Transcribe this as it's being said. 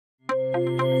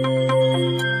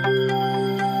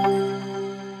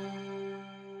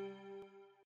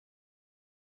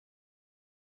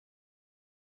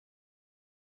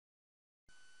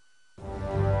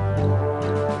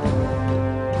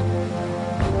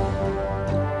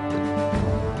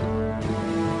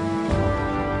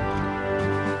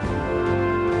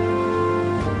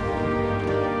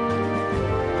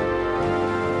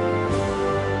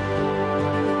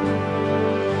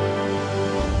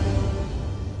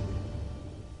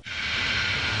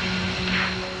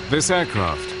This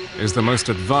aircraft is the most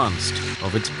advanced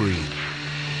of its breed.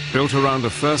 Built around a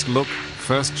first look,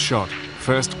 first shot,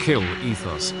 first kill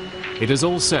ethos, it is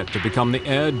all set to become the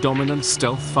air-dominant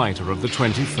stealth fighter of the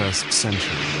 21st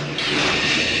century.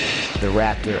 The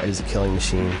Raptor is a killing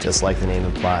machine, just like the name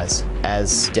implies.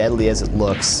 As deadly as it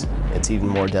looks, it's even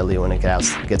more deadly when it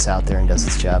gets out there and does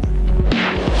its job.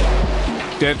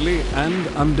 Deadly and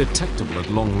undetectable at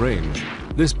long range,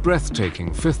 this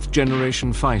breathtaking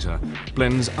fifth-generation fighter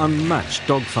blends unmatched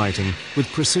dogfighting with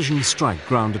precision strike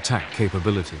ground attack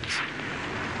capabilities.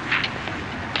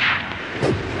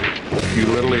 You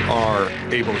literally are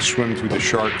able to swim through the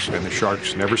sharks, and the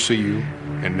sharks never see you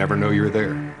and never know you're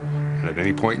there. And at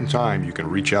any point in time, you can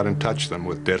reach out and touch them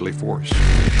with deadly force.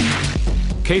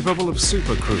 Capable of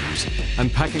super cruise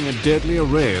and packing a deadly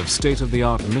array of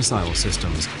state-of-the-art missile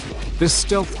systems, this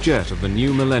stealth jet of the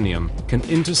new millennium can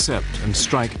intercept and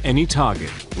strike any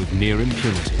target with near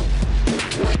impunity.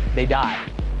 They die.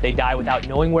 They die without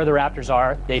knowing where the Raptors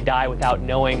are. They die without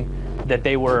knowing that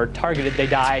they were targeted. They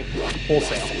die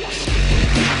wholesale.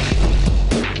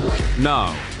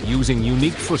 Now, using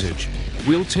unique footage,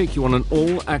 we'll take you on an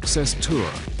all-access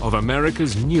tour of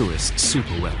America's newest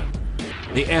superweapon,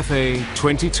 the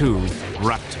F-22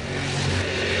 Raptor.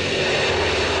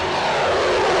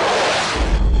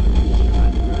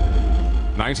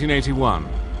 1981.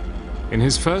 In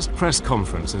his first press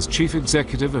conference as chief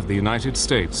executive of the United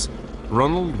States,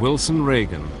 Ronald Wilson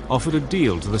Reagan offered a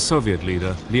deal to the Soviet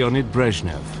leader Leonid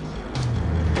Brezhnev.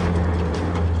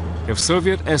 If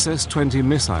Soviet SS-20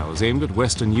 missiles aimed at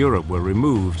Western Europe were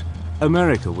removed,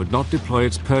 America would not deploy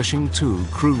its Pershing II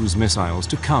cruise missiles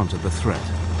to counter the threat.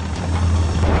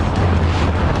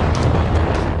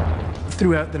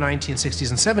 Throughout the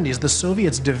 1960s and 70s, the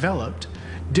Soviets developed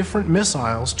different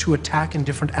missiles to attack in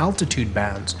different altitude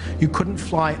bands. You couldn't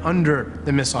fly under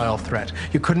the missile threat.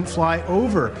 You couldn't fly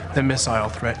over the missile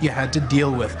threat. You had to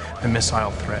deal with the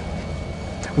missile threat.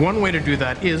 One way to do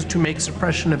that is to make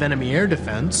suppression of enemy air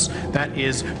defense, that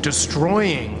is,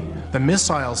 destroying the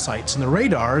missile sites and the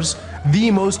radars,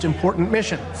 the most important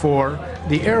mission for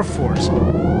the Air Force.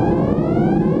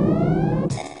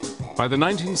 By the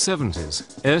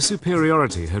 1970s, air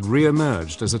superiority had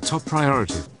re-emerged as a top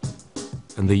priority,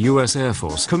 and the US Air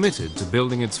Force committed to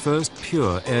building its first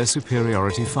pure air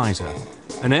superiority fighter,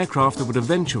 an aircraft that would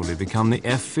eventually become the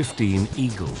F-15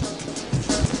 Eagle.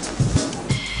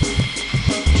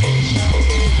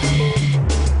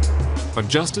 But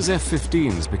just as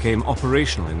F-15s became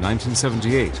operational in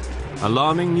 1978,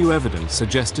 alarming new evidence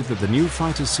suggested that the new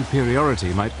fighter's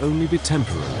superiority might only be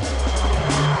temporary.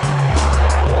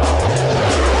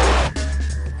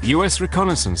 US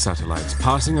reconnaissance satellites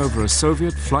passing over a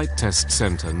Soviet flight test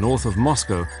center north of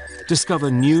Moscow discover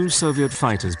new Soviet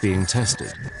fighters being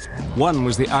tested. One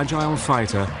was the agile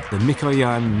fighter, the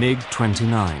Mikoyan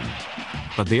MiG-29,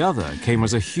 but the other came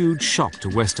as a huge shock to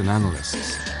Western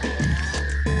analysts.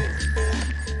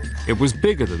 It was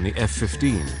bigger than the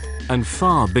F-15 and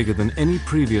far bigger than any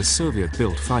previous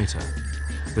Soviet-built fighter,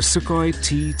 the Sukhoi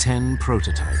T-10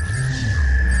 prototype.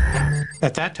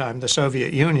 At that time, the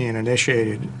Soviet Union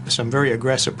initiated some very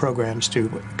aggressive programs to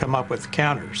come up with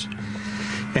counters.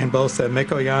 And both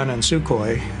Mikoyan and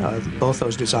Sukhoi, both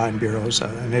those design bureaus,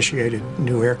 initiated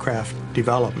new aircraft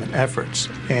development efforts.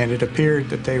 And it appeared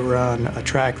that they were on a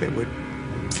track that would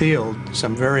field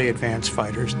some very advanced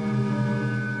fighters.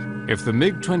 If the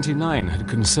MiG-29 had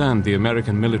concerned the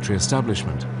American military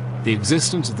establishment, the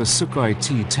existence of the Sukhoi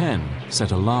T-10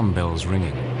 set alarm bells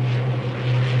ringing.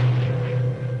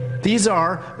 These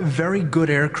are very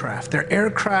good aircraft. They're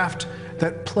aircraft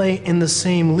that play in the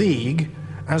same league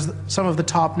as some of the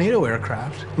top NATO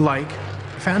aircraft, like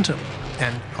Phantom,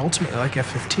 and ultimately like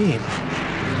F-15.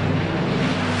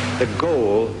 The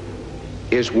goal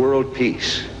is world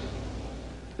peace.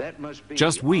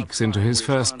 Just weeks into his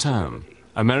first term,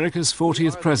 America's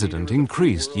 40th president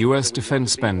increased U.S.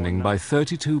 defense spending by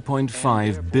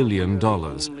 $32.5 billion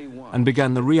and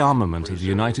began the rearmament of the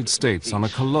United States on a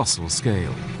colossal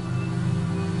scale.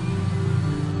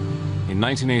 In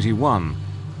 1981,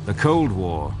 the Cold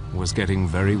War was getting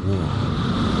very warm.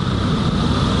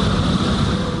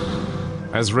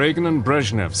 As Reagan and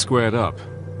Brezhnev squared up,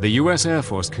 the US Air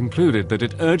Force concluded that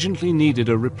it urgently needed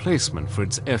a replacement for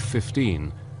its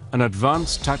F-15, an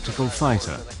advanced tactical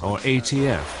fighter, or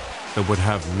ATF, that would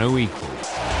have no equal.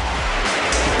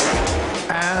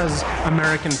 As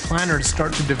American planners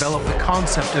start to develop the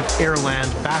concept of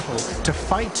air-land battle to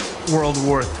fight World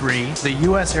War III, the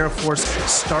US Air Force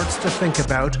starts to think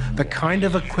about the kind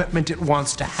of equipment it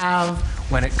wants to have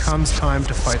when it comes time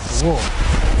to fight the war.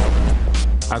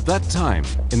 At that time,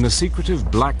 in the secretive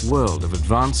black world of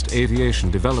advanced aviation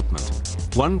development,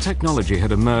 one technology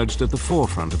had emerged at the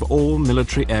forefront of all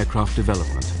military aircraft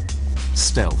development: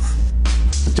 stealth.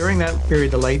 During that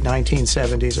period, the late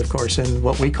 1970s, of course, in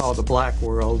what we call the black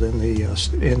world, in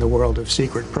the world of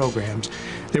secret programs,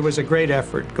 there was a great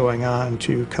effort going on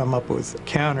to come up with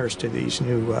counters to these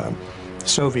new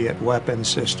Soviet weapon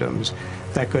systems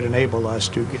that could enable us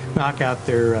to knock out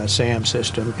their SAM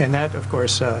system. And that, of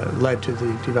course, led to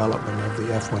the development of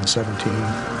the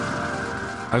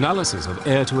F-117. Analysis of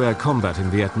air-to-air combat in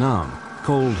Vietnam,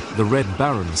 called the Red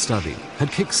Baron study,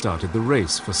 had kick-started the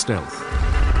race for stealth.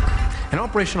 An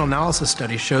operational analysis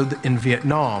study showed that in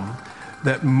Vietnam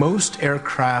that most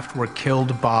aircraft were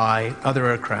killed by other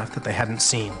aircraft that they hadn't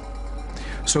seen.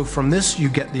 So from this you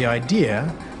get the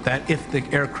idea that if the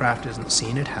aircraft isn't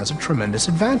seen, it has a tremendous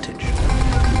advantage.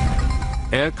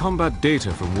 Air combat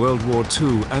data from World War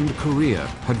II and Korea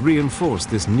had reinforced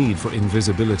this need for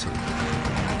invisibility.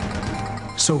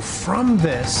 So from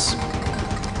this,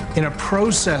 in a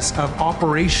process of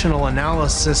operational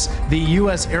analysis, the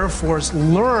US Air Force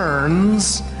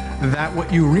learns that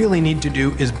what you really need to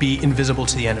do is be invisible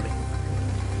to the enemy.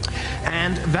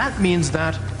 And that means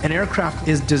that an aircraft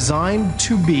is designed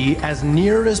to be as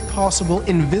near as possible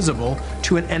invisible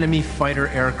to an enemy fighter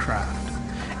aircraft.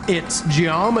 Its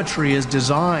geometry is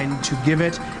designed to give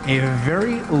it a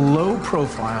very low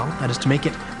profile, that is to make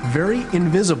it very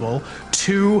invisible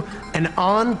to an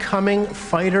oncoming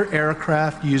fighter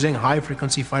aircraft using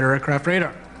high-frequency fighter aircraft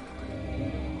radar.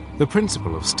 The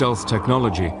principle of stealth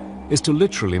technology is to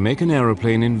literally make an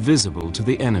aeroplane invisible to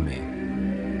the enemy.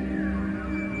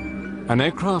 An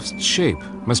aircraft's shape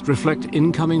must reflect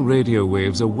incoming radio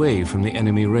waves away from the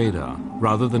enemy radar,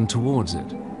 rather than towards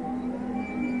it.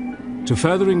 To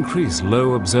further increase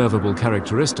low observable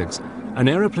characteristics, an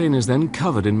aeroplane is then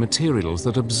covered in materials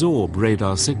that absorb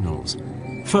radar signals,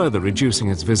 further reducing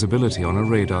its visibility on a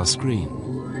radar screen.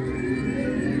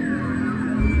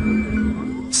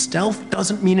 Stealth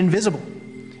doesn't mean invisible.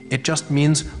 It just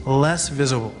means less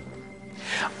visible.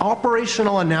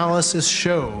 Operational analysis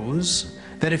shows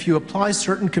that if you apply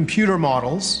certain computer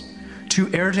models to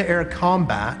air-to-air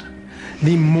combat,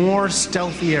 the more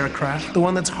stealthy aircraft, the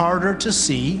one that's harder to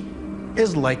see,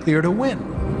 is likelier to win.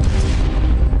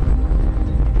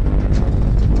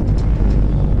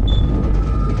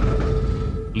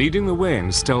 Leading the way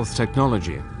in stealth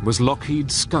technology was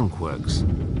Lockheed's Skunk Works.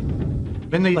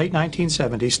 In the late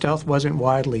 1970s, stealth wasn't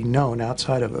widely known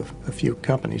outside of a few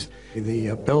companies. The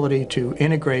ability to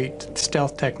integrate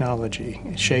stealth technology,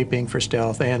 shaping for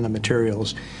stealth, and the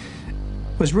materials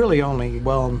was really only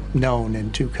well known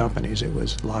in two companies. It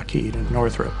was Lockheed and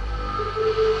Northrop.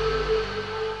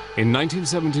 In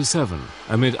 1977,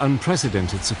 amid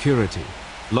unprecedented security,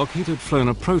 Lockheed had flown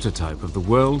a prototype of the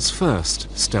world's first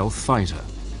stealth fighter.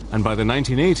 And by the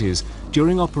 1980s,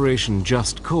 during Operation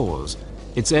Just Cause,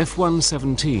 its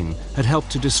F-117 had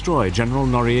helped to destroy General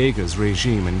Noriega's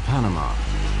regime in Panama.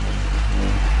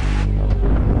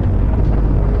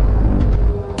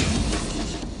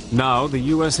 Now, the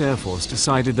US Air Force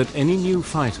decided that any new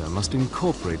fighter must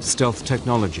incorporate stealth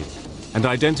technology, and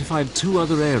identified two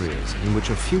other areas in which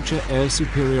a future air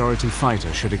superiority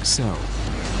fighter should excel.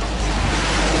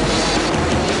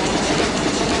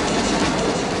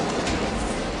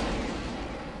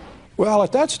 Well,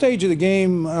 at that stage of the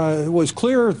game, it was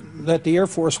clear that the Air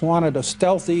Force wanted a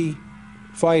stealthy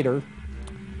fighter.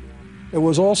 It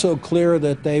was also clear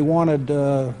that they wanted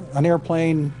an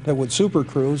airplane that would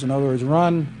supercruise, in other words,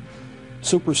 run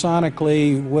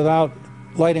supersonically without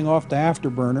lighting off the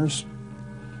afterburners.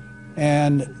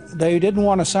 And they didn't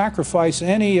want to sacrifice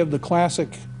any of the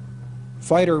classic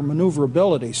fighter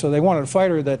maneuverability. So they wanted a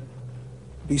fighter that,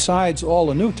 besides all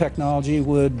the new technology,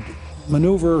 would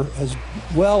maneuver as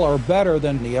well or better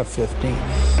than the F-15.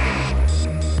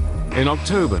 In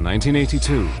October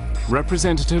 1982,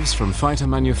 representatives from fighter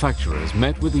manufacturers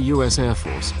met with the US Air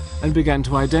Force and began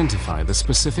to identify the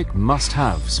specific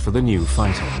must-haves for the new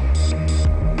fighter.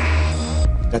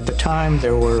 At the time,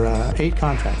 there were 8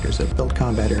 contractors that built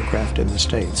combat aircraft in the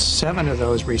States. 7 of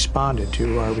those responded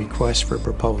to our requests for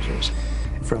proposals.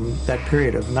 from that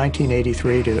period of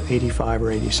 1983 to 85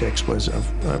 or 86 was a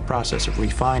process of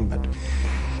refinement,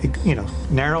 you know,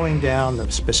 narrowing down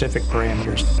the specific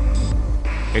parameters.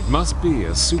 It must be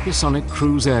a supersonic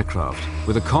cruise aircraft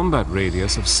with a combat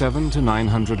radius of 700 to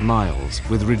 900 miles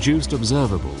with reduced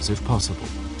observables if possible.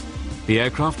 The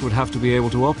aircraft would have to be able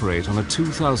to operate on a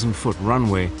 2,000-foot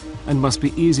runway and must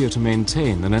be easier to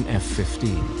maintain than an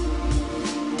F-15.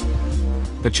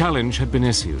 The challenge had been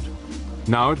issued.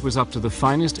 Now it was up to the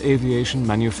finest aviation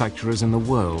manufacturers in the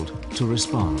world to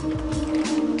respond.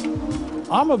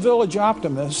 I'm a village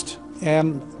optimist,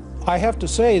 and I have to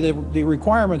say that the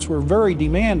requirements were very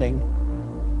demanding,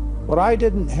 but I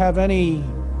didn't have any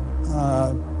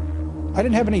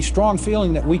strong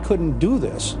feeling that we couldn't do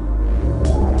this.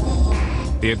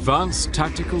 The Advanced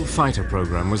Tactical Fighter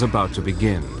program was about to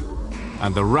begin,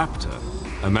 and the Raptor,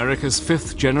 America's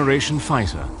fifth-generation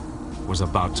fighter, was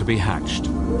about to be hatched.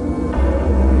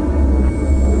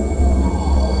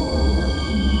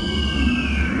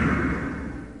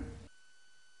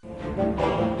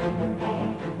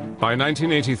 By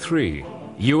 1983,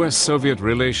 US-Soviet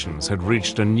relations had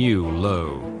reached a new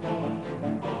low.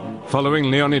 Following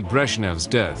Leonid Brezhnev's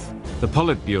death, the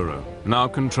Politburo, now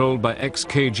controlled by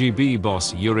ex-KGB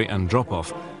boss Yuri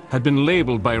Andropov, had been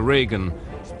labeled by Reagan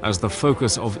as the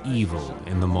focus of evil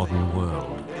in the modern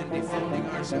world.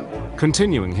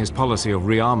 Continuing his policy of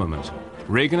rearmament,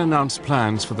 Reagan announced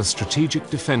plans for the Strategic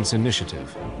Defense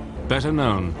Initiative, better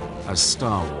known as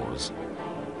Star Wars,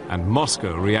 and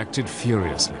Moscow reacted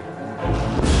furiously.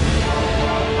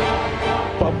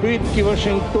 Попытки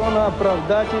Вашингтона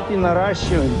оправдать эти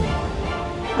наращивания,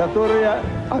 которые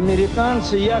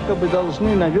американцы якобы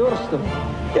должны наверстывать,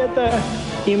 это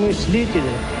и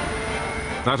мыслители.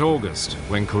 That August,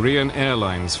 when Korean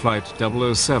Airlines Flight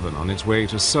 007 on its way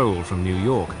to Seoul from New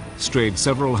York strayed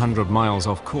several hundred miles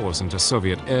off course into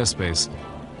Soviet airspace,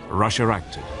 Russia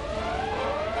acted.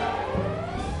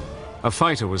 A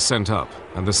fighter was sent up,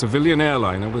 and the civilian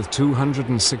airliner with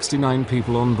 269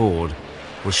 people on board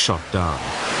was shot down.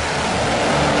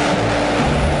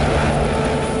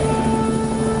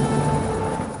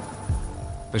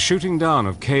 The shooting down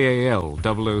of KAL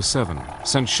 007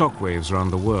 sent shockwaves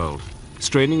around the world,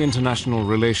 straining international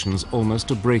relations almost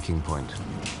to breaking point.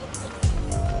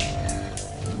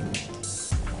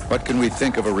 What can we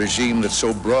think of a regime that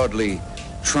so broadly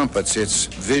trumpets its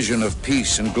vision of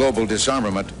peace and global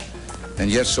disarmament, and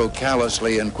yet so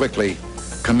callously and quickly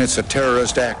commits a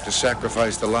terrorist act to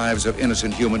sacrifice the lives of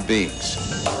innocent human beings?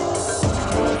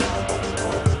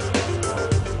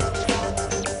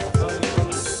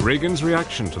 Reagan's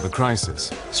reaction to the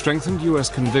crisis strengthened US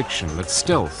conviction that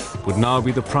stealth would now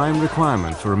be the prime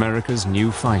requirement for America's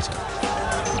new fighter.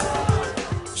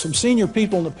 Some senior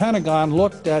people in the Pentagon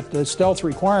looked at the stealth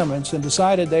requirements and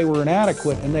decided they were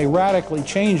inadequate, and they radically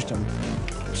changed them.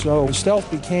 So stealth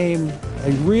became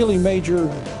a really major,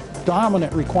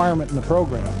 dominant requirement in the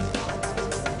program.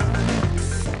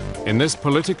 In this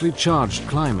politically charged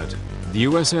climate, the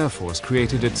US Air Force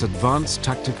created its Advanced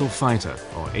Tactical Fighter,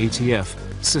 or ATF,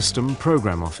 System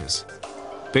Program Office.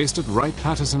 Based at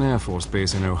Wright-Patterson Air Force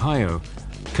Base in Ohio,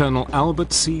 Colonel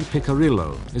Albert C.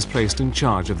 Picarillo is placed in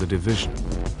charge of the division.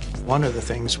 One of the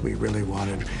things we really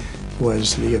wanted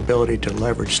was the ability to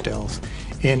leverage stealth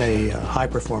in a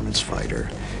high-performance fighter.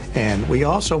 And we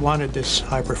also wanted this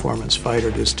high-performance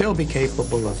fighter to still be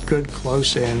capable of good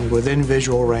close-in, within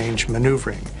visual range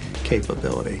maneuvering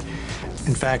capability.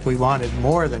 In fact, we wanted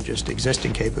more than just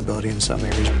existing capability in some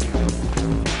areas.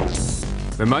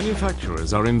 The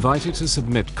manufacturers are invited to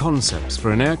submit concepts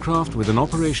for an aircraft with an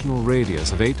operational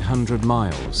radius of 800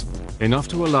 miles, enough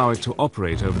to allow it to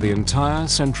operate over the entire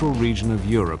central region of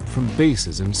Europe from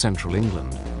bases in central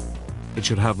England. It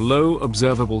should have low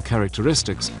observable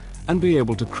characteristics and be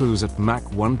able to cruise at Mach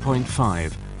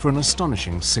 1.5 for an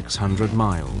astonishing 600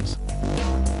 miles.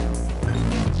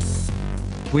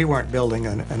 We weren't building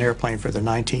an airplane for the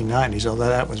 1990s, although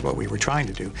that was what we were trying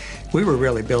to do. We were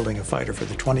really building a fighter for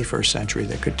the 21st century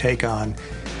that could take on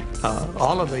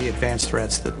all of the advanced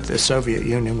threats that the Soviet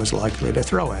Union was likely to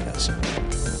throw at us.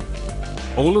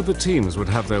 All of the teams would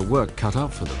have their work cut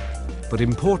out for them, but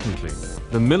importantly,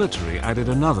 the military added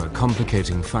another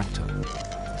complicating factor.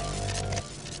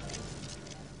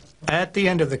 At the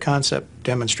end of the concept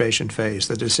demonstration phase,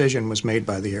 the decision was made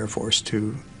by the Air Force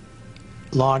to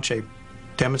launch a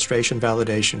demonstration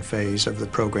validation phase of the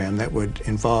program that would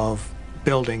involve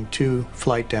building 2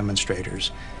 flight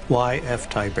demonstrators,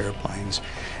 YF-type airplanes,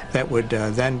 that would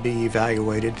then be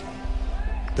evaluated.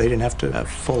 They didn't have to have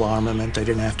full armament, they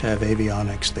didn't have to have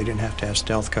avionics, they didn't have to have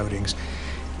stealth coatings,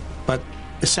 but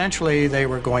essentially they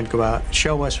were going to go out and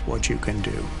show us what you can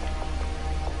do.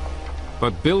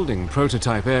 But building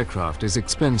prototype aircraft is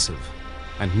expensive,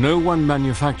 and no one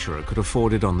manufacturer could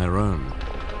afford it on their own.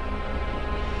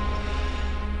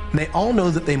 They all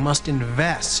know that they must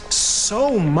invest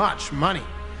so much money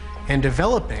in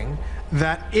developing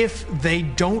that if they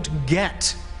don't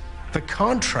get the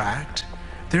contract,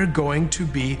 they're going to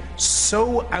be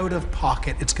so out of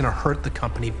pocket, it's going to hurt the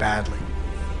company badly.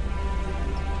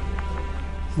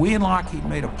 We in Lockheed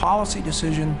made a policy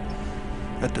decision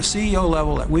at the CEO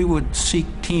level that we would seek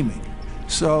teaming.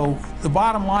 So the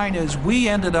bottom line is we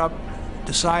ended up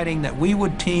deciding that we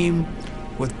would team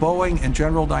with Boeing and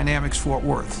General Dynamics Fort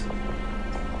Worth.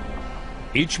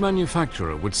 Each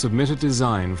manufacturer would submit a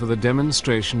design for the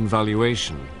Demonstration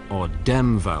Valuation, or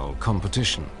DEMVAL,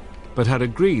 competition, but had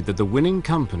agreed that the winning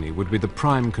company would be the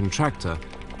prime contractor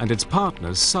and its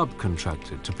partners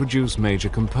subcontracted to produce major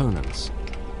components.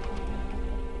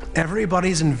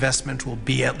 Everybody's investment will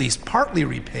be at least partly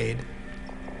repaid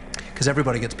because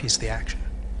everybody gets a piece of the action.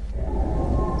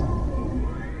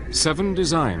 7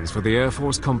 designs for the Air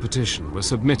Force competition were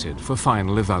submitted for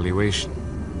final evaluation.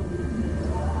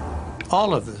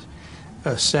 All of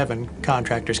the 7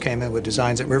 contractors came in with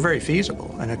designs that were very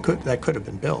feasible, and that could have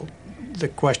been built. The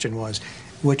question was,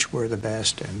 which were the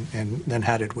best, and then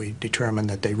how did we determine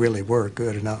that they really were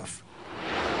good enough?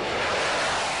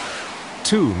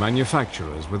 2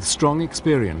 manufacturers with strong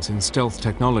experience in stealth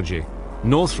technology,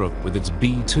 Northrop with its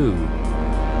B-2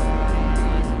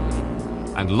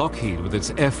 and Lockheed with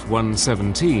its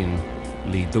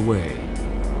F-117, lead the way.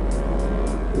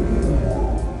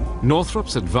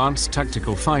 Northrop's Advanced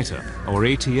Tactical Fighter, or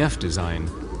ATF design,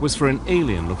 was for an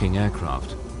alien-looking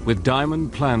aircraft with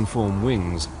diamond planform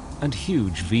wings and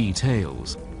huge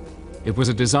V-tails. It was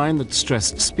a design that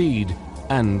stressed speed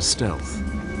and stealth.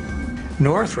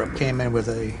 Northrop came in with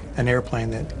an airplane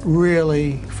that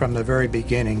really, from the very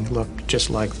beginning, looked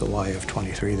just like the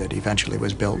YF-23 that eventually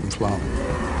was built and flown.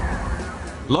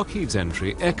 Lockheed's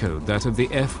entry echoed that of the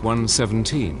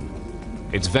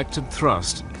F-117. Its vectored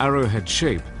thrust, arrowhead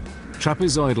shape,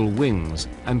 trapezoidal wings,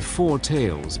 and 4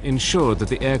 tails ensured that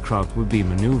the aircraft would be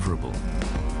maneuverable.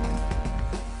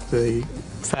 The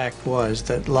fact was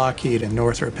that Lockheed and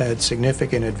Northrop had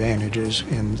significant advantages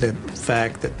in the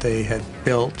fact that they had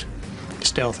built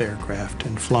stealth aircraft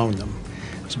and flown them.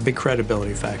 It's a big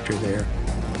credibility factor there.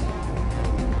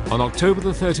 On October the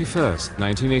 31st,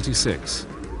 1986,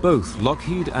 both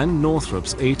Lockheed and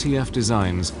Northrop's ATF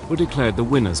designs were declared the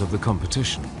winners of the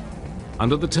competition.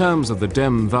 Under the terms of the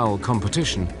DEM-VAL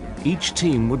competition, each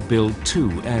team would build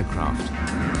 2 aircraft.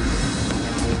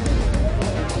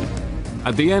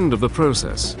 At the end of the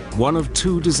process, one of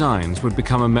 2 designs would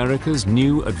become America's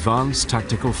new advanced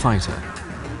tactical fighter.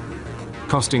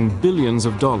 Costing billions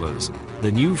of dollars,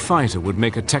 the new fighter would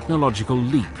make a technological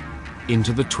leap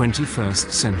into the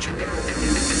 21st century.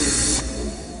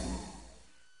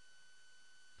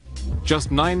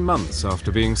 Just 9 months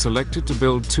after being selected to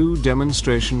build 2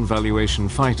 demonstration valuation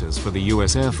fighters for the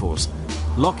US Air Force,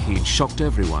 Lockheed shocked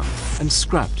everyone and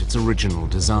scrapped its original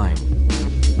design.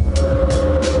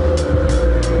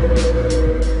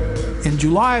 In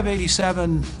July of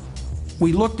 '87,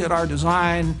 we looked at our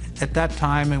design at that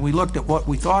time, and we looked at what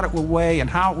we thought it would weigh and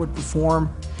how it would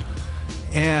perform.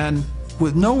 And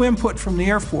with no input from the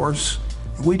Air Force,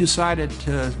 we decided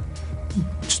to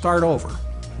start over.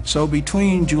 So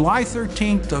between July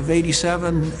 13th of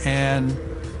 '87 and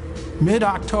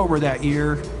mid-October that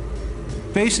year,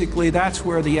 basically that's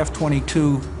where the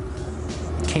F-22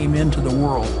 came into the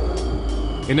world.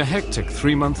 In a hectic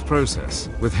 3-month process,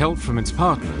 with help from its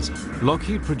partners,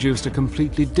 Lockheed produced a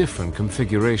completely different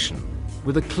configuration,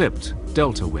 with a clipped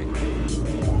delta wing.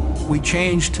 We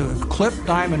changed to clipped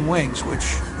diamond wings,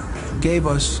 which gave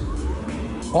us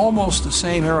almost the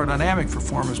same aerodynamic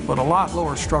performance, but a lot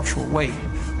lower structural weight.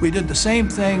 We did the same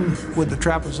thing with the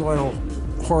trapezoidal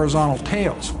horizontal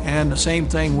tails, and the same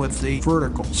thing with the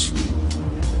verticals.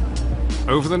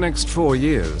 Over the next 4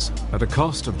 years, at a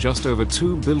cost of just over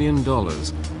 $2 billion,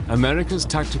 America's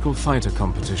tactical fighter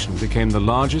competition became the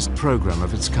largest program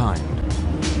of its kind.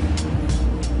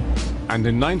 And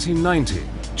in 1990,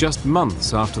 just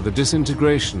months after the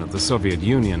disintegration of the Soviet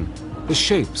Union, the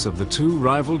shapes of the 2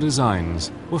 rival designs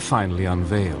were finally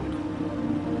unveiled.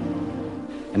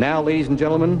 And now, ladies and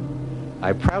gentlemen,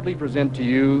 I proudly present to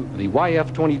you the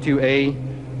YF-22A,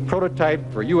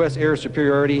 prototype for U.S. air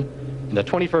superiority in the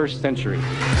 21st century.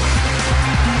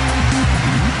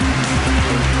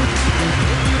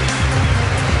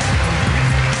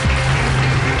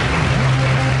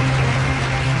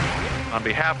 On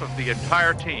behalf of the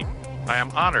entire team, I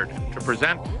am honored to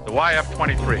present the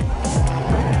YF-23.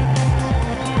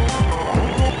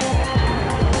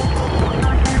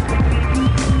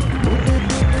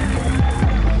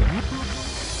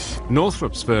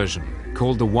 Northrop's version,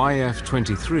 called the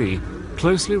YF-23,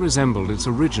 closely resembled its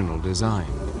original design.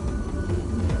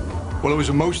 Well, it was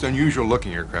a most unusual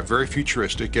looking aircraft, very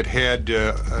futuristic. It had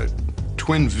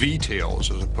twin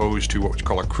V-tails as opposed to what we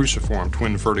call a cruciform,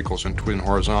 twin verticals and twin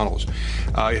horizontals.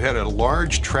 It had a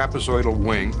large trapezoidal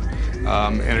wing,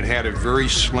 and it had a very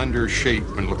slender shape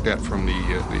when looked at from the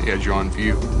edge-on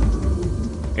view.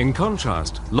 In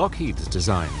contrast, Lockheed's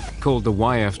design, called the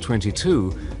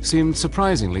YF-22, seemed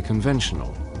surprisingly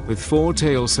conventional, with 4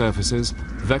 tail surfaces,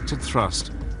 vectored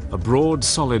thrust, a broad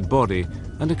solid body,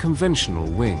 and a conventional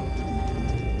wing.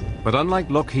 But unlike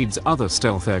Lockheed's other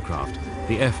stealth aircraft,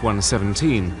 the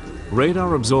F-117,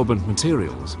 radar-absorbent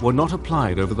materials were not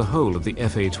applied over the whole of the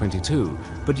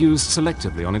FA-22, but used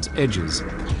selectively on its edges,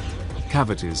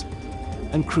 cavities,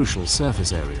 and crucial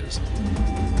surface areas.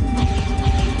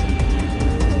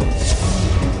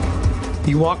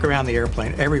 You walk around the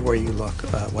airplane, everywhere you look,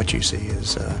 what you see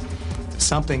is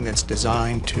something that's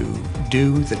designed to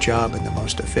do the job in the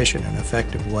most efficient and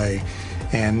effective way,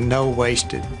 and no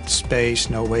wasted space,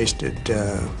 no wasted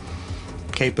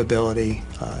capability.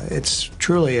 It's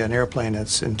truly an airplane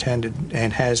that's intended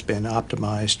and has been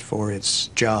optimized for its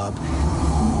job.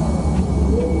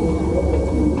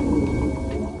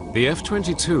 The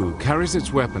F-22 carries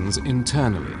its weapons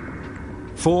internally.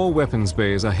 4 weapons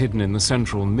bays are hidden in the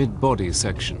central mid-body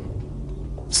section.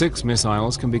 6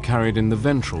 missiles can be carried in the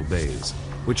ventral bays,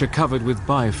 which are covered with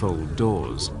bifold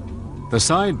doors. The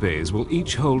side bays will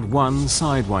each hold 1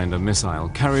 Sidewinder missile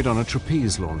carried on a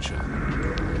trapeze launcher.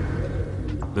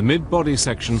 The mid-body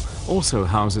section also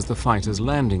houses the fighter's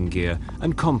landing gear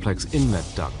and complex inlet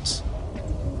ducts.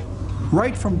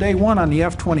 Right from day one on the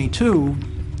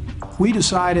F-22, we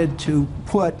decided to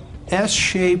put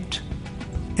S-shaped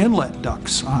inlet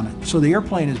ducts on it. So the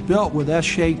airplane is built with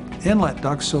S-shaped inlet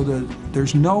ducts so that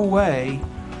there's no way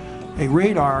a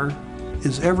radar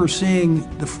is ever seeing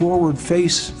the forward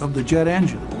face of the jet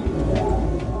engine.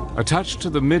 Attached to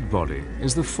the mid-body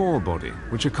is the forebody,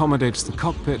 which accommodates the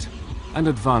cockpit and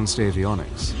advanced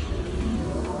avionics.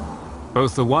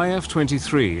 Both the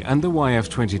YF-23 and the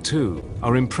YF-22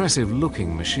 are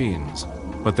impressive-looking machines,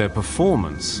 but their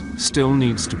performance still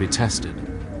needs to be tested.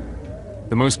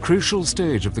 The most crucial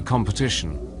stage of the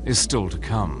competition is still to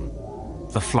come,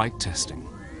 the flight testing.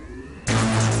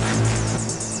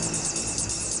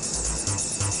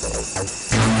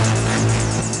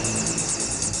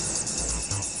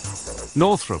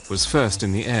 Northrop was first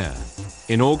in the air.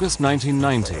 In August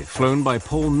 1990, flown by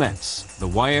Paul Metz, the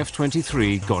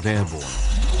YF-23 got airborne.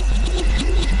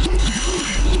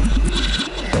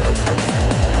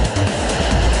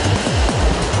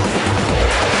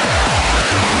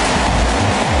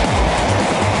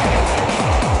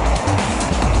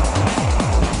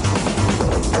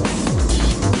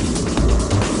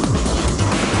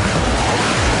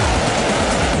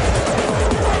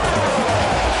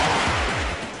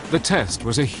 The test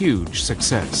was a huge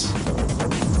success.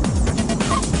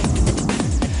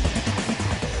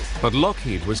 But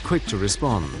Lockheed was quick to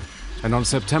respond, and on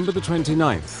September the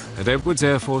 29th, at Edwards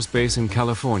Air Force Base in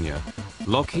California,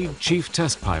 Lockheed Chief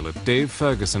Test Pilot Dave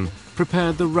Ferguson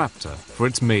prepared the Raptor for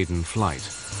its maiden flight.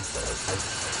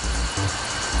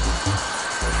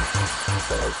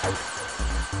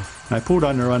 I pulled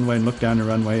on the runway and looked down the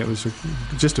runway. It was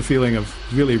just a feeling of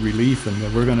really relief and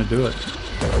that we're going to do it.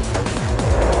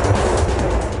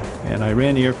 And I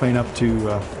ran the airplane up to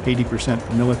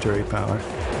 80% military power.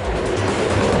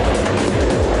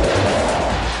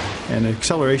 And the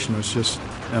acceleration was just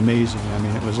amazing. I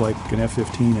mean, it was like an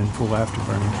F-15 in full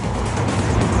afterburning.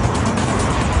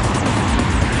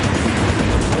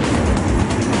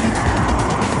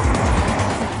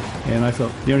 And I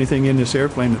felt the only thing in this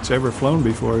airplane that's ever flown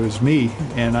before was me.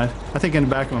 And I think in the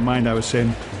back of my mind I was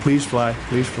saying, please fly,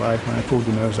 when I pulled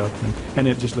the nose up, and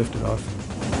it just lifted off.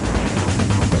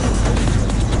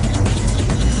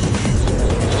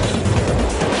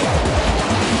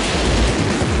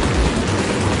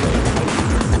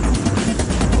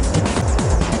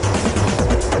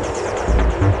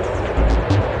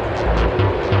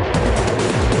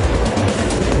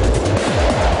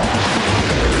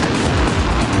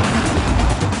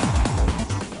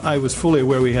 I was fully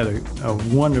aware we had a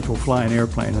wonderful flying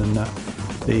airplane, and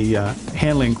the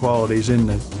handling qualities in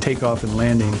the takeoff and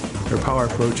landing, or power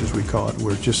approach as we call it,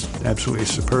 were just absolutely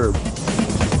superb.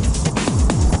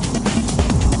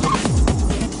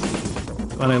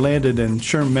 When I landed and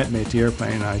Sherm met me at the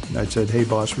airplane, I said, hey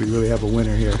boss, we really have a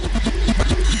winner here.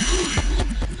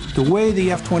 The way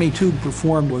the F-22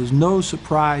 performed was no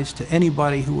surprise to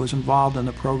anybody who was involved in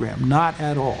the program, not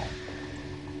at all.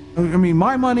 I mean,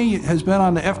 my money has been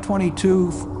on the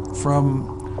F-22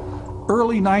 from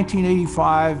early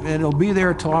 1985, and it'll be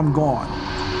there till I'm gone.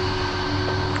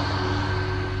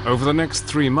 Over the next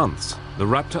 3 months, the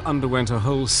Raptor underwent a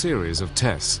whole series of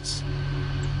tests.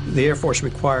 The Air Force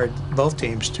required both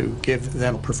teams to give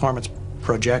them performance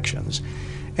projections,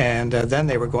 and then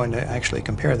they were going to actually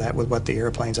compare that with what the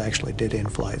airplanes actually did in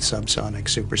flight, subsonic,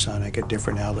 supersonic, at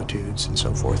different altitudes, and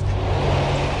so forth.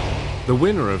 The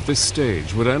winner of this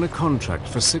stage would earn a contract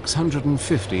for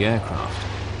 650 aircraft.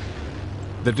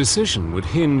 The decision would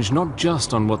hinge not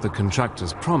just on what the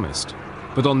contractors promised,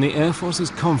 but on the Air Force's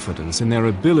confidence in their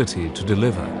ability to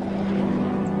deliver.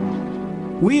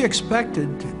 We expected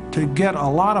to get a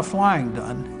lot of flying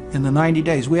done in the 90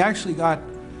 days. We actually got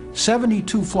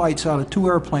 72 flights out of 2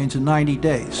 airplanes in 90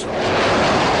 days.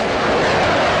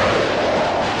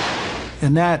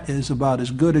 And that is about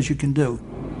as good as you can do.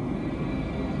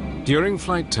 During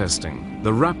flight testing,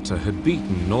 the Raptor had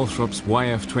beaten Northrop's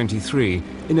YF-23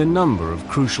 in a number of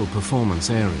crucial performance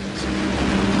areas.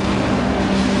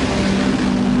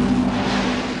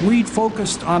 We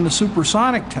focused on the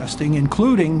supersonic testing,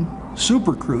 including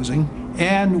supercruising,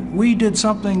 and we did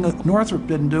something that Northrop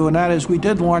didn't do, and that is we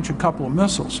did launch a couple of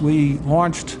missiles. We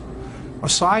launched a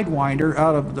Sidewinder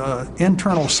out of the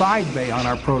internal side bay on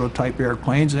our prototype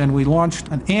airplanes, and we launched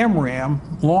an AMRAAM,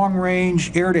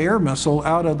 long-range air-to-air missile,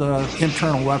 out of the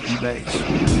internal weapon bays.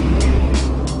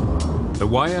 The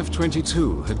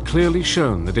YF-22 had clearly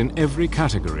shown that in every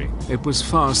category it was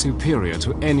far superior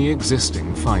to any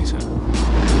existing fighter.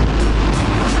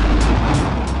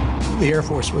 The Air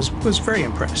Force was very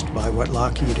impressed by what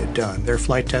Lockheed had done. Their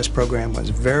flight test program was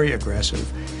very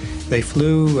aggressive. They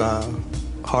flew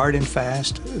hard and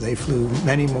fast. They flew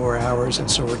many more hours and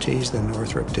sorties than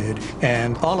Northrop did.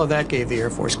 And all of that gave the Air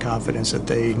Force confidence that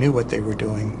they knew what they were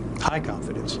doing, high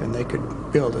confidence, and they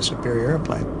could build a superior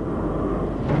airplane.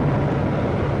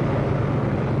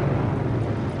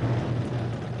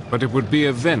 But it would be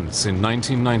events in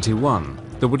 1991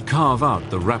 that would carve out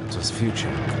the Raptor's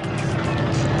future.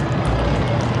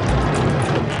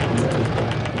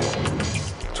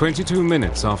 22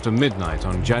 minutes after midnight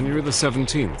on January the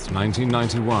 17th,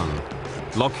 1991,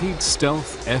 Lockheed's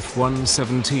stealth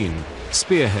F-117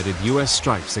 spearheaded US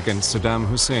strikes against Saddam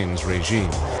Hussein's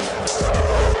regime.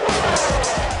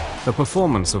 The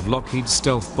performance of Lockheed's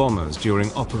stealth bombers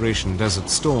during Operation Desert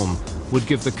Storm would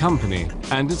give the company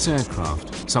and its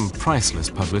aircraft some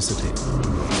priceless publicity.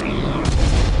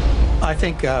 I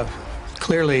think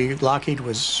clearly Lockheed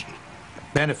was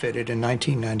benefited in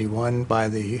 1991 by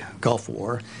the Gulf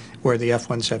War, where the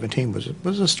F-117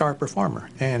 was a star performer.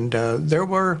 And there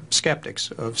were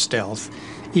skeptics of stealth,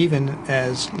 even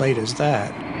as late as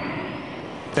that.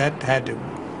 That had to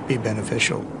be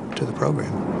beneficial to the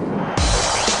program.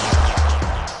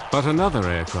 But another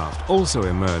aircraft also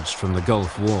emerged from the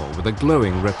Gulf War with a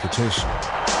glowing reputation.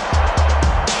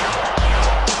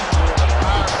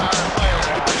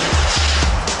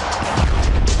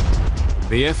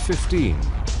 The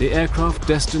F-15, the aircraft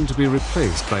destined to be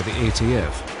replaced by the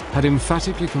ATF, had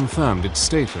emphatically confirmed its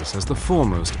status as the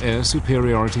foremost air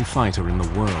superiority fighter in the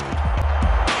world.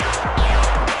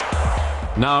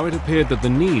 Now it appeared that the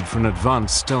need for an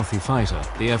advanced stealthy fighter,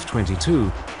 the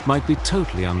F-22, might be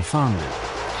totally unfounded.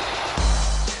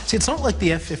 See, it's not like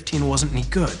the F-15 wasn't any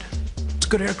good. It's a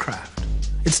good aircraft.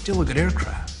 It's still a good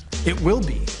aircraft. It will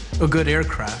be a good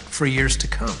aircraft for years to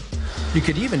come. You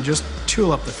could even just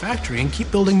tool up the factory and keep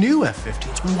building new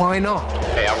F-15s. Why not?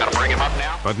 Hey, I'm gonna bring him up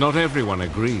now. But not everyone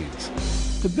agrees.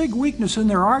 The big weakness in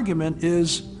their argument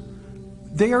is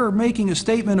they are making a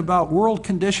statement about world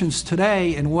conditions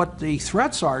today and what the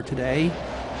threats are today.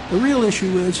 The real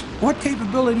issue is, what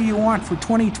capability do you want for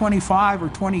 2025 or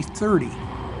 2030?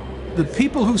 The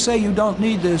people who say you don't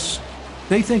need this,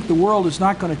 they think the world is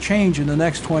not going to change in the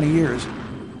next 20 years.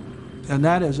 And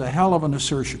that is a hell of an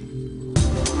assertion.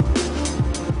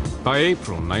 By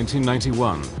April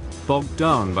 1991, bogged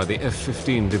down by the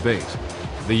F-15 debate,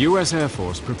 the US Air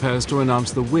Force prepares to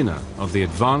announce the winner of the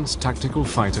Advanced Tactical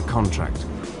Fighter contract.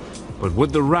 But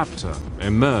would the Raptor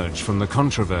emerge from the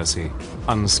controversy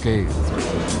unscathed?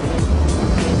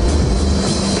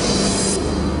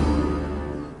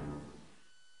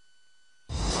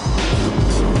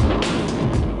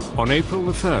 On April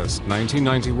the 1st,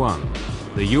 1991,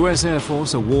 the US Air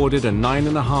Force awarded a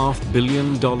 $9.5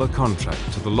 billion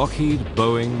contract to the Lockheed,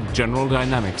 Boeing, General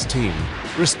Dynamics team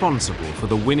responsible for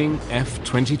the winning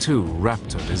F-22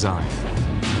 Raptor design.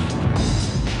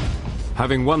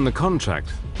 Having won the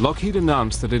contract, Lockheed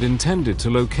announced that it intended to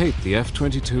locate the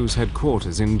F-22's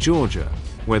headquarters in Georgia,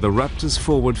 where the Raptor's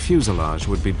forward fuselage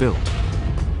would be built.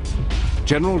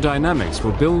 General Dynamics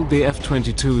will build the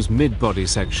F-22's mid-body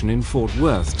section in Fort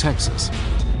Worth, Texas,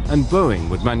 and Boeing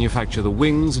would manufacture the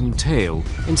wings and tail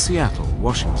in Seattle,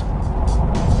 Washington.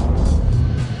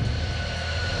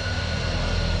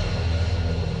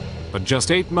 But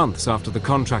just 8 months after the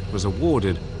contract was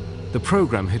awarded, the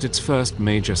program hit its first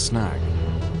major snag.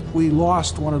 We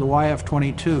lost one of the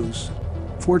YF-22s.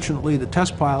 Fortunately, the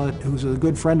test pilot, who's a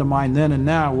good friend of mine then and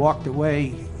now, walked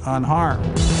away unharmed.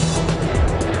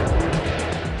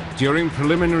 During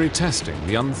preliminary testing,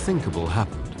 the unthinkable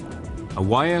happened. A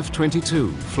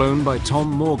YF-22, flown by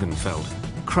Tom Morgenfeld,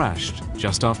 crashed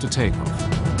just after takeoff.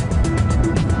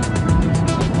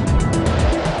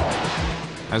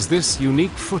 As this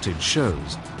unique footage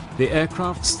shows, the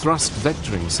aircraft's thrust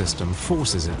vectoring system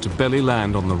forces it to belly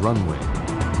land on the runway.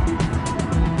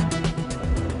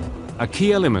 A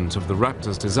key element of the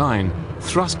Raptor's design,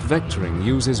 thrust vectoring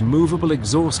uses movable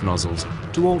exhaust nozzles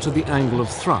to alter the angle of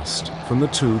thrust from the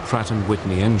two Pratt &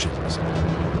 Whitney engines.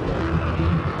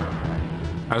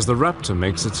 As the Raptor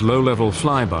makes its low-level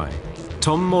flyby,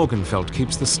 Tom Morgenfeld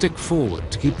keeps the stick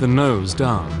forward to keep the nose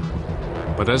down.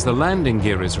 But as the landing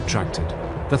gear is retracted,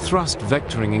 the thrust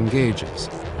vectoring engages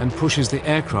and pushes the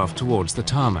aircraft towards the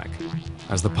tarmac.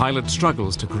 As the pilot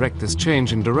struggles to correct this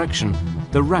change in direction,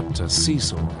 the Raptor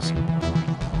seesaws.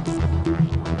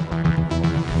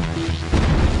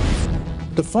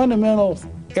 The fundamental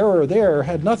error there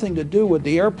had nothing to do with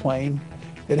the airplane.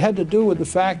 It had to do with the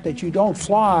fact that you don't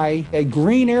fly a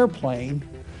green airplane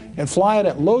and fly it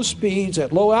at low speeds,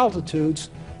 at low altitudes.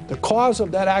 The cause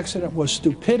of that accident was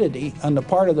stupidity on the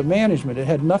part of the management. It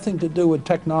had nothing to do with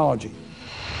technology.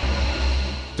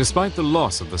 Despite the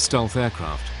loss of the stealth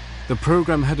aircraft, the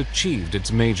program had achieved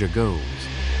its major goals.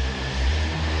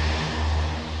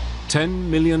 10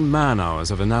 million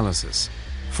man-hours of analysis,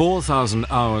 4,000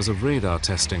 hours of radar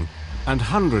testing, and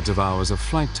hundreds of hours of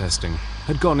flight testing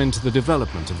had gone into the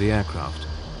development of the aircraft,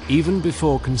 even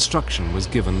before construction was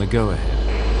given the go-ahead.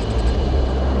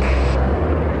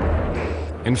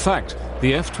 In fact,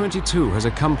 the F-22 has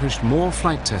accomplished more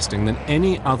flight testing than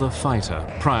any other fighter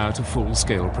prior to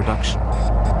full-scale production.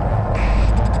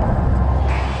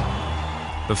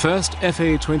 The first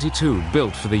FA-22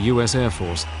 built for the US Air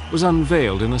Force was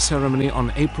unveiled in a ceremony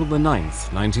on April the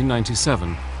 9th,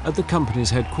 1997, at the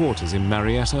company's headquarters in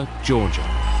Marietta, Georgia.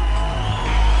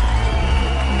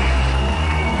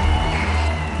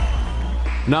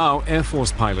 Now, Air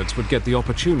Force pilots would get the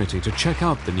opportunity to check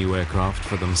out the new aircraft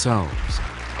for themselves.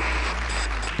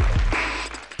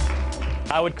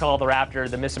 I would call the Raptor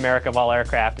the Miss America of all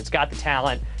aircraft. It's got the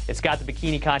talent, it's got the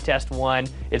bikini contest won,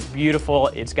 it's beautiful,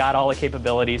 it's got all the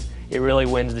capabilities. It really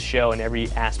wins the show in every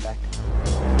aspect.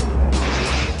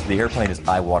 The airplane is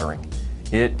eye-watering.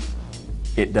 It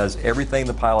does everything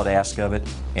the pilot asks of it,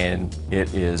 and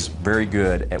it is very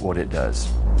good at what it does.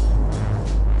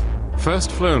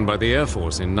 First flown by the Air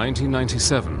Force in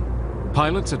 1997,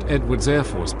 pilots at Edwards Air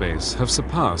Force Base have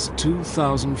surpassed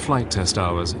 2,000 flight test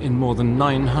hours in more than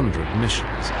 900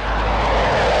 missions.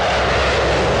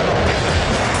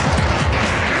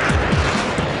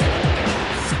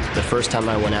 The first time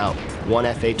I went out, one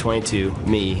F-22,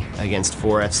 me, against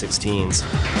 4 F-16s.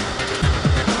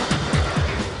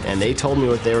 And they told me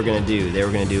what they were going to do. They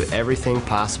were going to do everything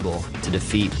possible to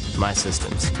defeat my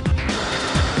systems.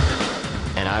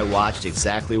 And I watched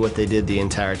exactly what they did the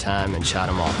entire time and shot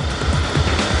them all.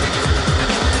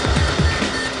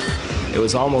 It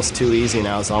was almost too easy, and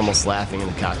I was almost laughing in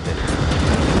the cockpit.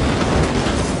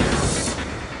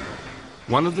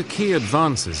 One of the key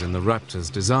advances in the Raptor's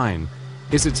design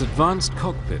is its advanced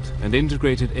cockpit and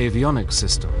integrated avionics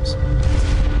systems.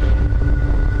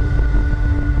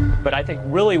 But I think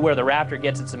really where the Raptor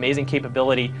gets its amazing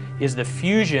capability is the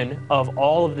fusion of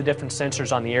all of the different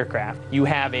sensors on the aircraft. You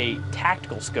have a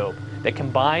tactical scope that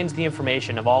combines the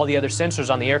information of all the other sensors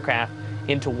on the aircraft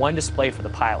into one display for the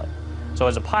pilot. So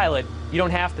as a pilot, you don't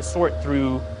have to sort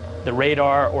through the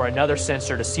radar or another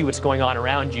sensor to see what's going on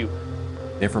around you.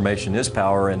 Information is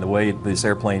power, and the way this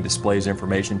airplane displays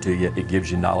information to you, it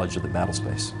gives you knowledge of the battle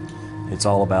space. It's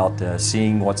all about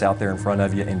seeing what's out there in front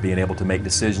of you and being able to make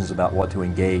decisions about what to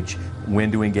engage,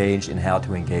 when to engage, and how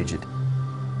to engage it.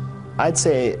 I'd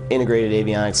say integrated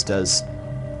avionics does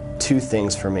two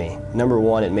things for me. Number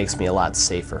one, it makes me a lot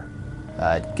safer.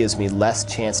 It gives me less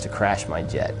chance to crash my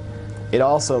jet. It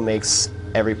also makes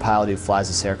every pilot who flies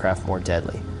this aircraft more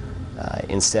deadly.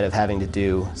 Instead of having to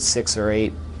do 6 or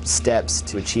 8 steps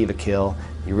to achieve a kill,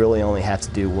 you really only have to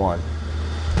do one.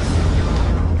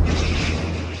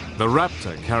 The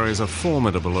Raptor carries a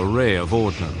formidable array of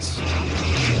ordnance.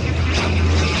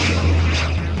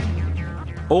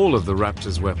 All of the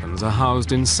Raptor's weapons are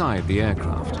housed inside the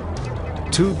aircraft.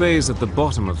 Two bays at the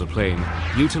bottom of the plane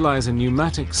utilize a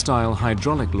pneumatic-style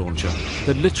hydraulic launcher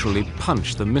that literally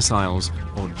punch the missiles,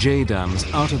 or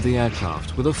JDAMs, out of the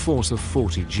aircraft with a force of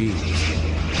 40 Gs.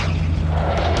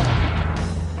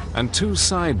 And two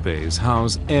side bays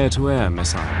house air-to-air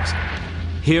missiles.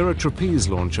 Here a trapeze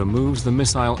launcher moves the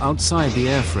missile outside the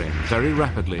airframe very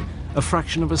rapidly, a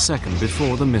fraction of a second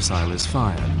before the missile is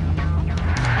fired.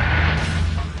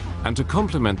 And to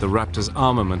complement the Raptor's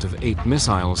armament of 8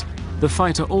 missiles, the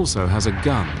fighter also has a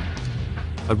gun.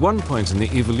 At one point in the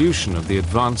evolution of the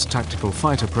Advanced Tactical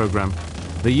Fighter program,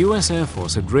 the US Air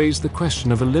Force had raised the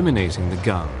question of eliminating the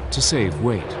gun to save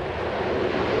weight.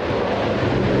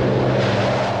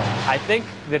 I think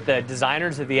that the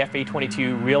designers of the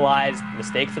F-22 realized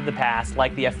mistakes of the past,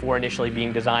 like the F-4 initially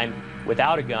being designed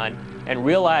without a gun, and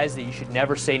realized that you should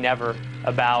never say never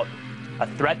about a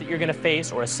threat that you're going to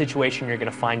face or a situation you're going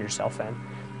to find yourself in.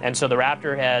 And so the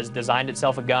Raptor has designed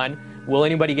itself a gun. Will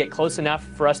anybody get close enough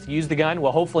for us to use the gun?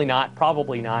 Well, hopefully not,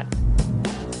 probably not.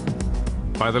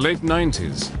 By the late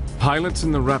 90s, pilots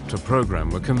in the Raptor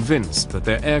program were convinced that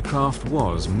their aircraft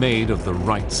was made of the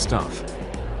right stuff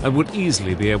and would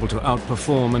easily be able to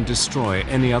outperform and destroy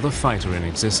any other fighter in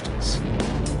existence.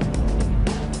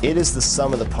 It is the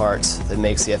sum of the parts that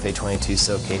makes the F-22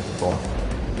 so capable.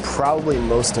 Probably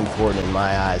most important in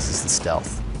my eyes is the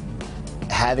stealth.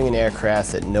 Having an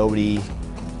aircraft that nobody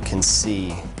can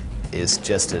see is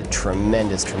just a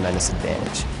tremendous, tremendous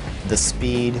advantage. The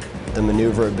speed, the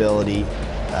maneuverability,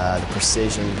 the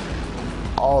precision,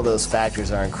 all those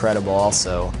factors are incredible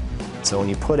also. So when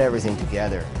you put everything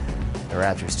together, the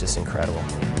Raptor is just incredible.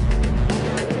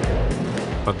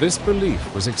 But this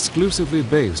belief was exclusively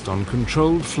based on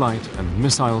controlled flight and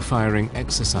missile firing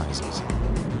exercises.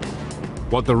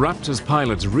 What the Raptor's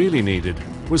pilots really needed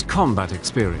was combat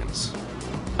experience,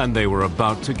 and they were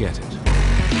about to get it.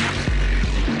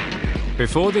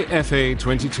 Before the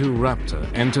F-22 Raptor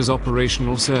enters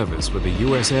operational service with the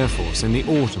US Air Force in the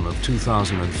autumn of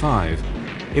 2005,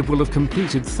 it will have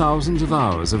completed thousands of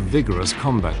hours of vigorous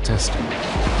combat testing.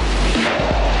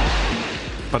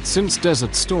 But since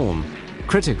Desert Storm,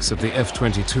 critics of the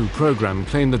F-22 program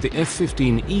claim that the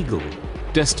F-15 Eagle,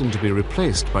 destined to be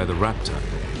replaced by the Raptor,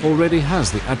 already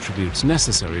has the attributes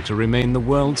necessary to remain the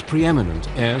world's preeminent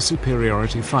air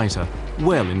superiority fighter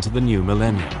well into the new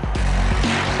millennium.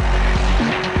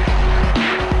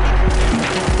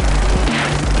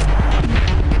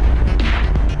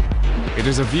 It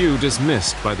is a view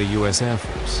dismissed by the US Air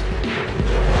Force.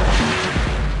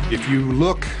 If you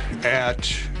look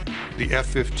at the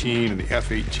F-15 and the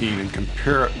F-18 and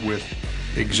compare it with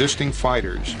existing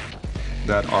fighters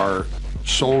that are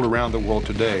sold around the world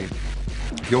today,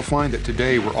 you'll find that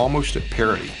today we're almost at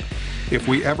parity. If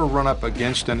we ever run up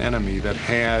against an enemy that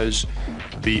has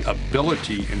the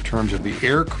ability in terms of the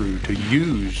air crew to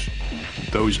use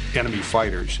those enemy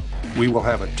fighters, we will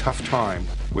have a tough time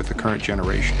with the current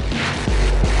generation.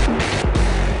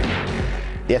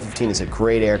 The F-15 is a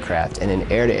great aircraft, and in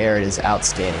air-to-air it is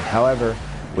outstanding. However,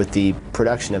 with the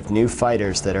production of new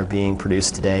fighters that are being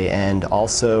produced today and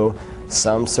also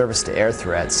some surface-to-air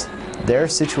threats, there are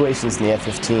situations in the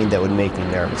F-15 that would make me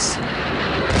nervous.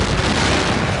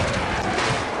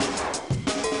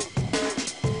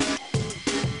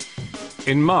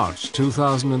 In March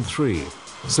 2003,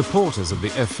 supporters of the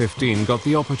F-15 got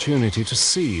the opportunity to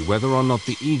see whether or not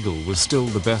the Eagle was still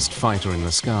the best fighter in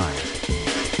the sky.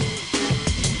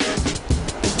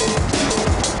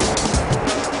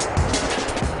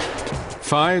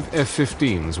 Five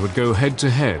F-15s would go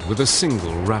head-to-head with a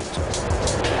single Raptor.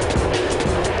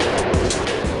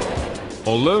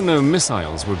 Although no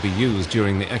missiles would be used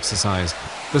during the exercise,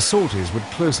 the sorties would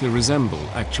closely resemble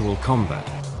actual combat.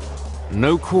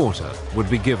 No quarter would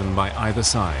be given by either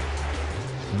side.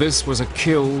 This was a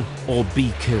kill or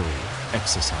be killed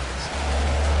exercise.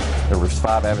 There was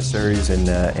 5 adversaries and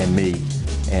me,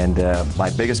 and my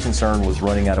biggest concern was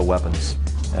running out of weapons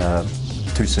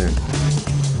too soon.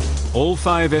 All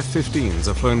 5 F-15s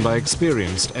are flown by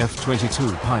experienced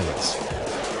F-22 pilots.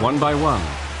 One by one,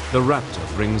 the Raptor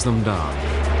brings them down.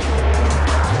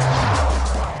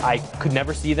 I could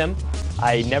never see them.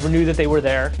 I never knew that they were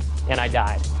there, and I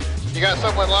died. You got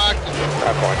someone locked?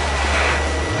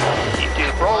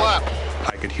 Roll up.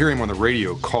 I could hear him on the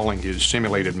radio calling his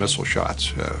simulated missile shots,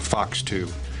 Fox 2,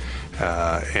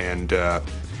 and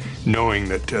knowing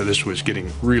that this was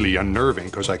getting really unnerving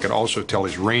because I could also tell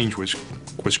his range was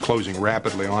closing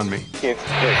rapidly on me. There,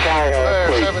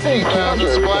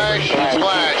 17,000, splash,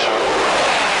 splash.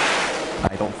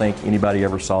 I don't think anybody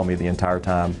ever saw me the entire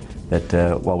time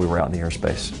that while we were out in the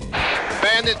airspace.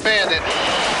 Bandit, bandit.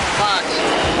 Fox.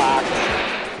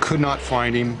 could not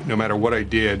find him no matter what I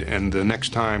did, and the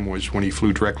next time was when he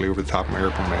flew directly over the top of my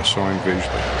airplane. I saw him visually.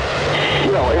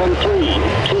 Well, in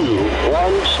 3, 2,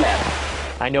 1,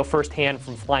 snap. I know firsthand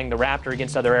from flying the Raptor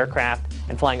against other aircraft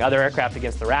and flying other aircraft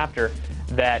against the Raptor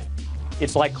that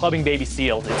it's like clubbing baby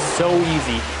seals. It's so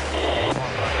easy.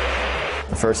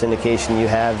 The first indication you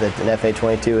have that an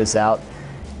F-22 is out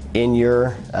in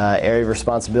your area of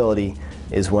responsibility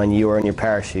is when you are in your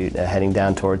parachute heading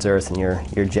down towards Earth and your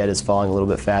jet is falling a little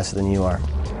bit faster than you are.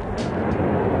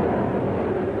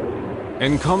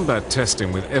 In combat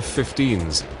testing with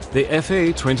F-15s, the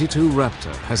FA-22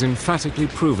 Raptor has emphatically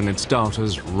proven its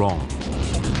doubters wrong.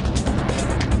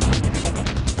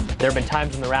 There have been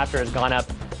times when the Raptor has gone up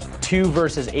 2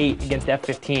 versus 8 against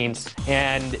F-15s,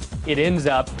 and it ends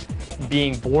up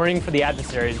being boring for the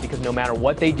adversaries because no matter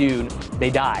what they do, they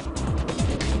die.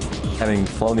 Having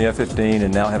flown the F-15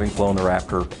 and now having flown the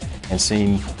Raptor and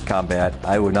seen combat,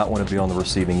 I would not want to be on the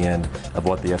receiving end of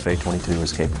what the FA-22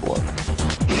 is capable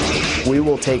of. We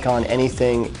will take on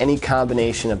anything, any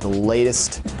combination of the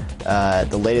latest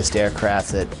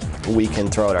aircraft that we can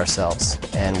throw at ourselves,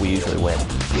 and we usually win.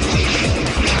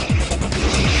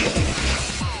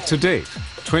 To date,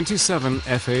 27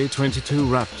 FA-22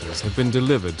 Raptors have been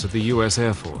delivered to the US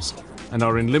Air Force and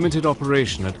are in limited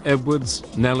operation at Edwards,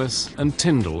 Nellis, and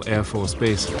Tyndall Air Force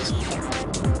bases.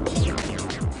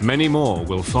 Many more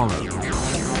will follow.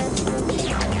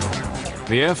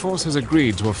 The Air Force has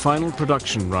agreed to a final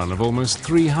production run of almost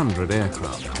 300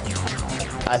 aircraft.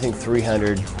 I think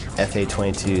 300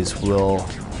 F-22s will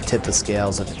tip the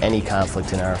scales of any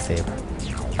conflict in our favor.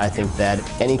 I think that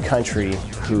any country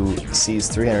who sees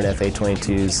 300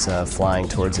 F-22s flying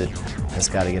towards it has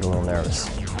got to get a little nervous.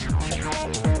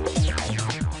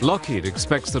 Lockheed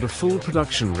expects that a full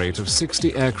production rate of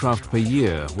 60 aircraft per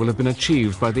year will have been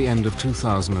achieved by the end of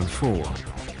 2004.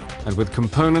 And with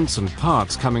components and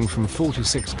parts coming from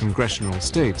 46 congressional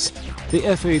states, the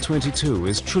FA-22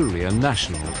 is truly a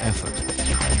national effort.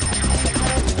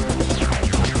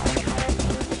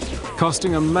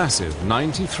 Costing a massive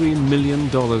 $93 million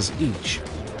each,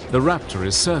 the Raptor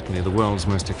is certainly the world's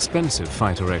most expensive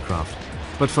fighter aircraft,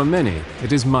 but for many,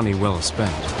 it is money well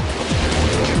spent.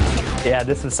 Yeah,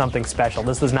 this was something special.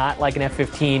 This was not like an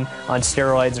F-15 on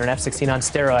steroids or an F-16 on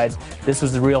steroids. This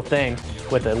was the real thing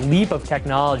with a leap of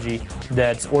technology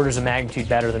that's orders of magnitude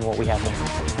better than what we have now.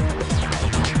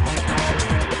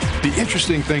 The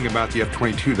interesting thing about the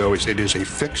F-22, though, is it is a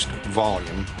fixed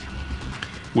volume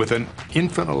with an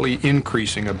infinitely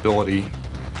increasing ability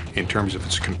in terms of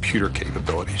its computer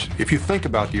capabilities. If you think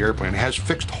about the airplane, it has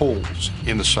fixed holes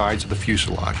in the sides of the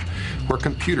fuselage where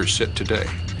computers sit today.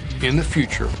 In the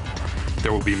future,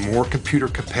 there will be more computer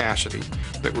capacity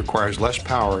that requires less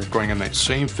power going in that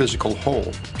same physical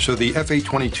hole. So the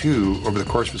F-22, over the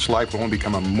course of its life, will only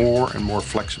become a more and more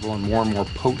flexible and more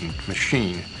potent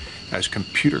machine as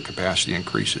computer capacity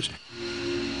increases.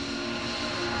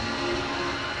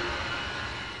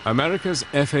 America's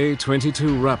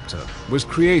FA-22 Raptor was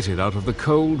created out of the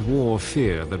Cold War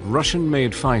fear that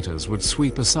Russian-made fighters would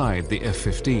sweep aside the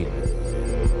F-15.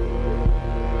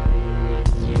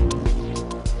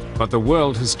 But the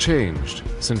world has changed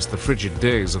since the frigid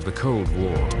days of the Cold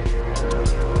War.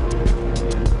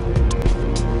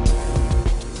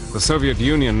 The Soviet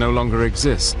Union no longer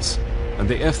exists, and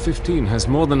the F-15 has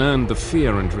more than earned the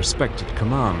fear and respect it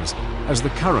commands as the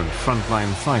current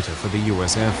frontline fighter for the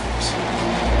US Air Force.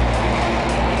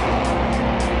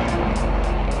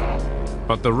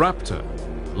 But the Raptor,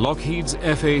 Lockheed's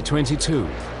FA-22,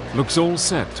 looks all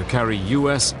set to carry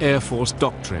US Air Force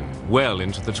doctrine well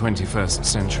into the 21st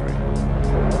century.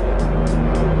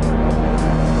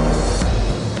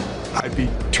 I'd be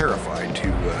terrified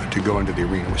to go into the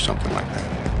arena with something like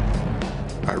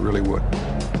that. I really would.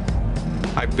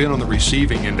 I've been on the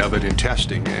receiving end of it in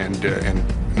testing and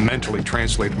mentally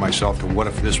translated myself to what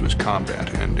if this was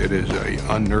combat, and it is a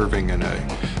unnerving and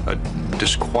a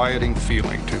disquieting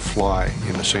feeling to fly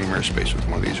in the same airspace with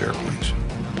one of these airplanes.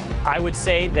 I would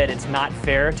say that it's not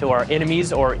fair to our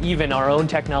enemies or even our own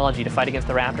technology to fight against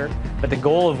the Raptor, but the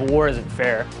goal of war isn't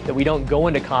fair, that we don't go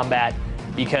into combat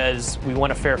because we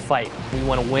want a fair fight. We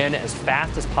want to win as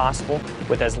fast as possible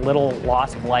with as little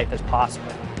loss of life as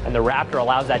possible. And the Raptor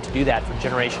allows that to do that for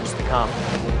generations to come.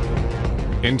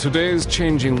 In today's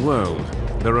changing world,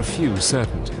 there are few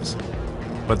certainties.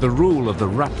 But the rule of the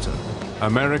Raptor,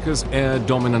 America's air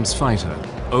dominance fighter,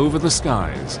 over the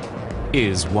skies,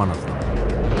 is one of them.